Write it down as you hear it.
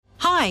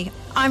Hi,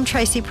 I'm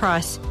Tracy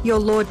Price, your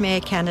Lord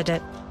Mayor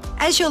candidate.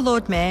 As your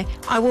Lord Mayor,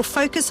 I will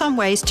focus on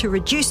ways to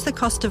reduce the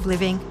cost of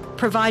living,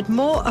 provide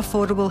more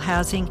affordable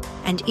housing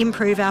and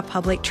improve our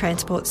public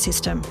transport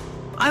system.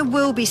 I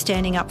will be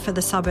standing up for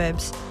the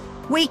suburbs.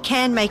 We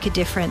can make a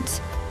difference.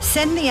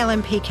 Send the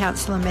LNP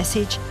council a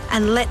message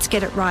and let's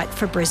get it right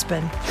for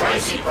Brisbane.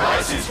 Tracy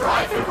Price is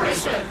right for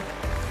Brisbane.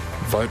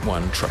 Vote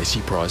 1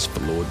 Tracy Price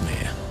for Lord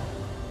Mayor.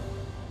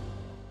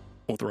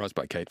 Authorised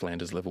by Kate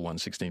Flanders, Level 1,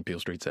 16 Peel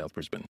Street, South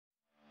Brisbane.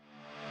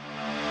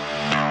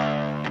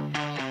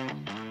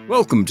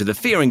 Welcome to the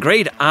Fear and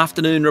Greed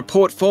Afternoon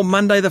Report for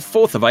Monday the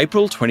 4th of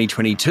April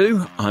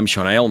 2022. I'm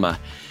Sean Aylmer.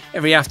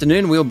 Every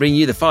afternoon we'll bring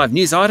you the 5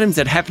 news items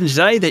that happened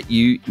today that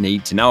you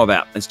need to know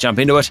about. Let's jump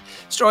into it.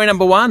 Story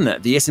number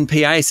 1, the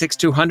S&P ASX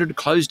 200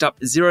 closed up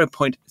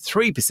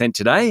 0.3%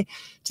 today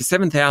to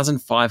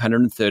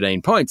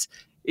 7,513 points.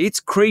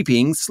 It's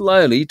creeping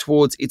slowly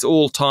towards its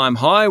all-time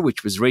high,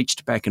 which was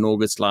reached back in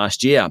August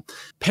last year.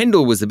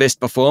 Pendal was the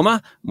best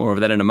performer, more of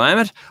that in a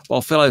moment,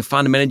 while fellow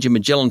fund manager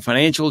Magellan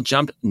Financial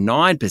jumped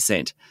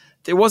 9%.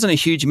 There wasn't a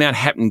huge amount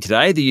happening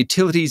today. The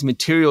utilities,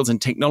 materials and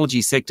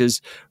technology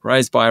sectors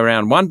rose by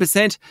around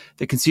 1%.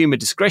 The consumer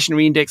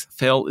discretionary index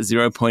fell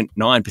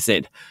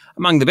 0.9%.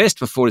 Among the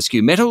best were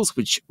Fortescue Metals,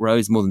 which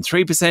rose more than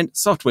 3%,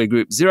 Software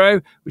Group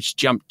Xero, which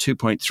jumped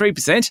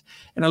 2.3%,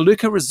 and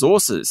Iluka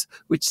Resources,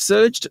 which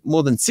surged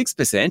more than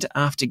 6%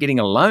 after getting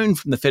a loan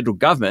from the federal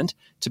government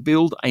to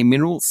build a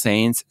mineral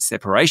sands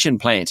separation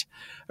plant.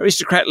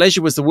 Aristocrat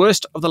Leisure was the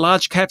worst of the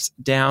large caps,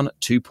 down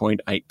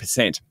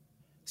 2.8%.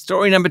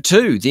 Story number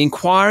 2, the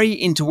inquiry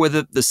into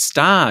whether the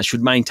Star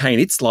should maintain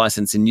its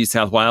licence in New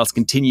South Wales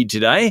continued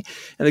today,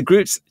 and the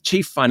group's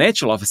chief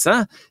financial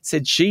officer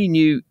said she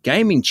knew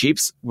gaming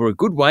chips were a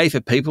good way for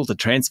people to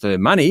transfer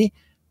money,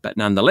 but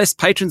nonetheless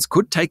patrons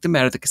could take them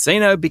out of the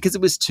casino because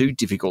it was too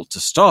difficult to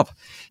stop.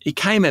 It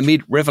came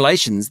amid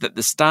revelations that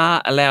the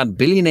Star allowed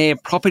billionaire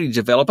property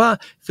developer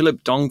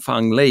Philip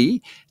Dongfang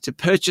Li to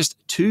purchase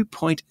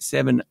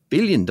 $2.7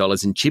 billion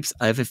in chips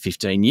over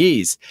 15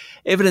 years.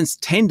 Evidence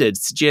tendered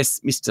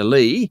suggests Mr.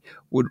 Li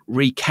would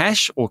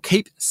recash or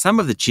keep some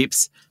of the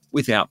chips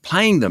without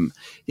playing them.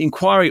 The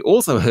inquiry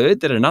also heard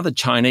that another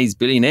Chinese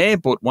billionaire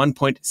bought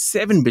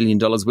 $1.7 billion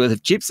worth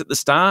of chips at the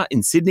Star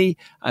in Sydney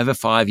over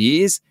 5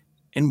 years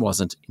and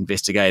wasn't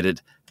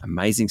investigated.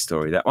 Amazing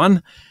story, that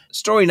one.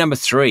 Story number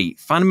 3.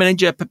 Fund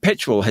manager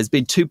Perpetual has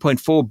bid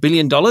 $2.4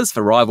 billion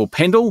for rival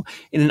Pendal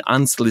in an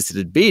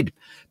unsolicited bid.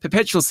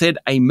 Perpetual said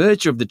a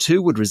merger of the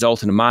two would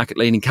result in a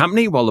market-leading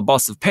company, while the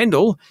boss of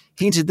Pendal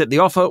hinted that the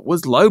offer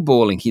was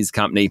lowballing his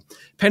company.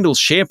 Pendal's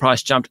share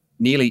price jumped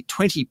nearly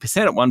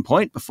 20% at one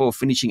point before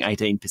finishing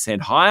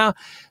 18% higher,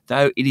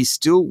 though it is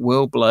still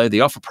well below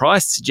the offer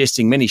price,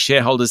 suggesting many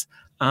shareholders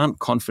aren't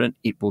confident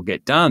it will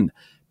get done.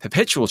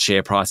 Perpetual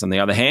share price, on the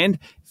other hand,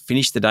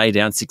 finished the day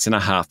down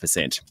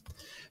 6.5%.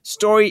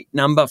 Story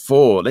number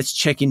 4. Let's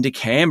check into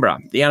Canberra.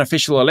 The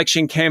unofficial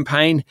election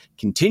campaign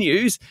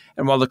continues,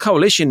 and while the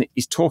coalition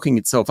is talking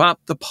itself up,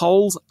 the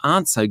polls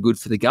aren't so good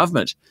for the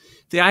government.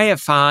 The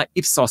AFR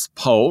Ipsos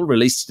poll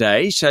released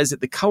today shows that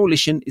the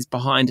coalition is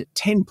behind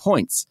 10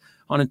 points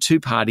on a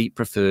two-party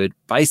preferred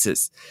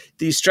basis.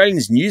 The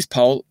Australians News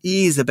poll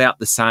is about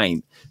the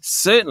same.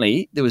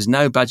 Certainly, there was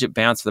no budget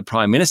bounce for the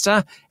Prime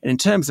Minister, and in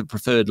terms of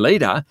preferred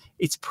leader,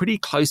 it's pretty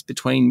close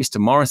between Mr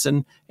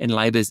Morrison and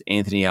Labor's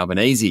Anthony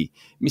Albanese.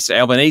 Mr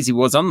Albanese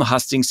was on the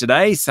hustings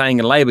today, saying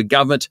a Labor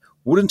government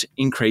wouldn't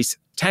increase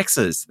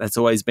taxes. That's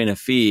always been a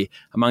fear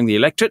among the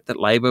electorate, that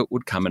Labor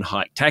would come and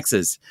hike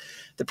taxes.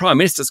 The Prime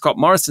Minister, Scott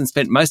Morrison,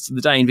 spent most of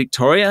the day in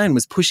Victoria and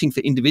was pushing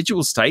for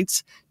individual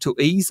states to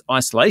ease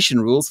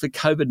isolation rules for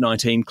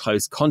COVID-19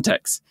 close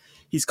contacts.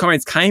 His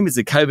comments came as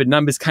the COVID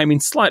numbers came in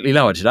slightly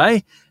lower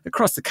today.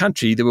 Across the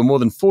country, there were more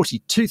than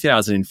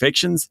 42,000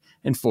 infections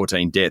and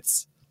 14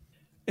 deaths.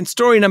 And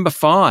story number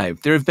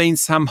 5, there have been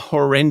some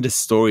horrendous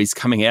stories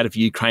coming out of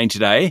Ukraine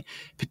today,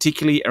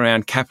 particularly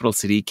around capital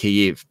city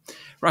Kyiv.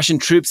 Russian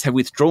troops have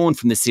withdrawn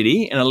from the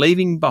city and are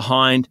leaving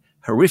behind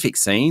horrific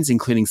scenes,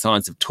 including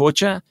signs of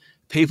torture,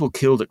 people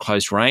killed at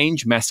close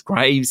range, mass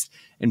graves,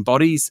 and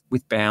bodies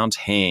with bound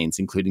hands,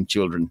 including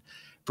children.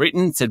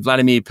 Britain said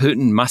Vladimir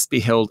Putin must be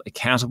held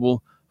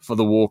accountable for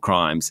the war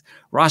crimes.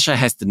 Russia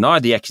has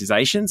denied the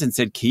accusations and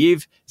said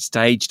Kyiv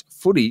staged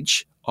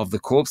footage of the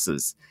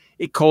corpses.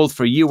 It called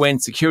for a UN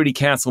Security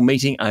Council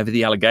meeting over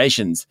the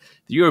allegations.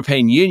 The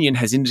European Union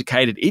has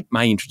indicated it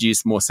may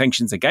introduce more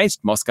sanctions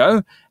against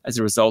Moscow as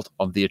a result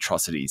of the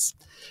atrocities.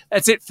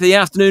 That's it for the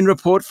afternoon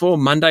report for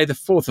Monday the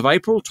 4th of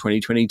April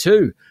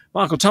 2022.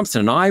 Michael Thompson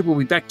and I will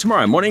be back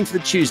tomorrow morning for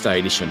the Tuesday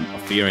edition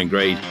of Fear and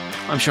Greed.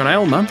 I'm Sean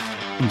Aylmer.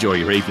 Enjoy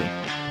your evening.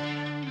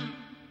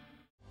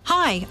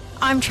 Hi,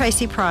 I'm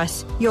Tracy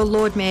Price, your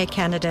Lord Mayor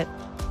candidate.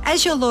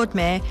 As your Lord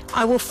Mayor,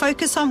 I will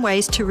focus on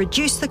ways to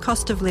reduce the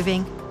cost of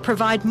living,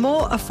 provide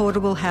more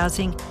affordable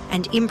housing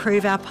and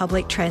improve our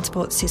public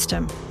transport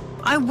system.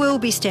 I will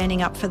be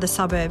standing up for the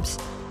suburbs.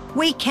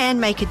 We can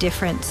make a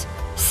difference.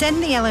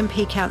 Send the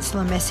LNP council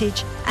a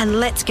message and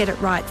let's get it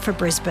right for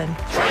Brisbane.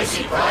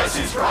 Tracy Price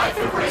is right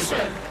for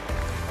Brisbane.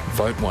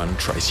 Vote 1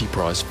 Tracy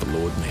Price for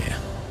Lord Mayor.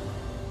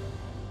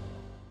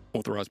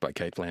 Authorised by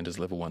Kate Flanders,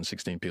 Level 1,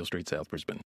 16 Peel Street, South Brisbane.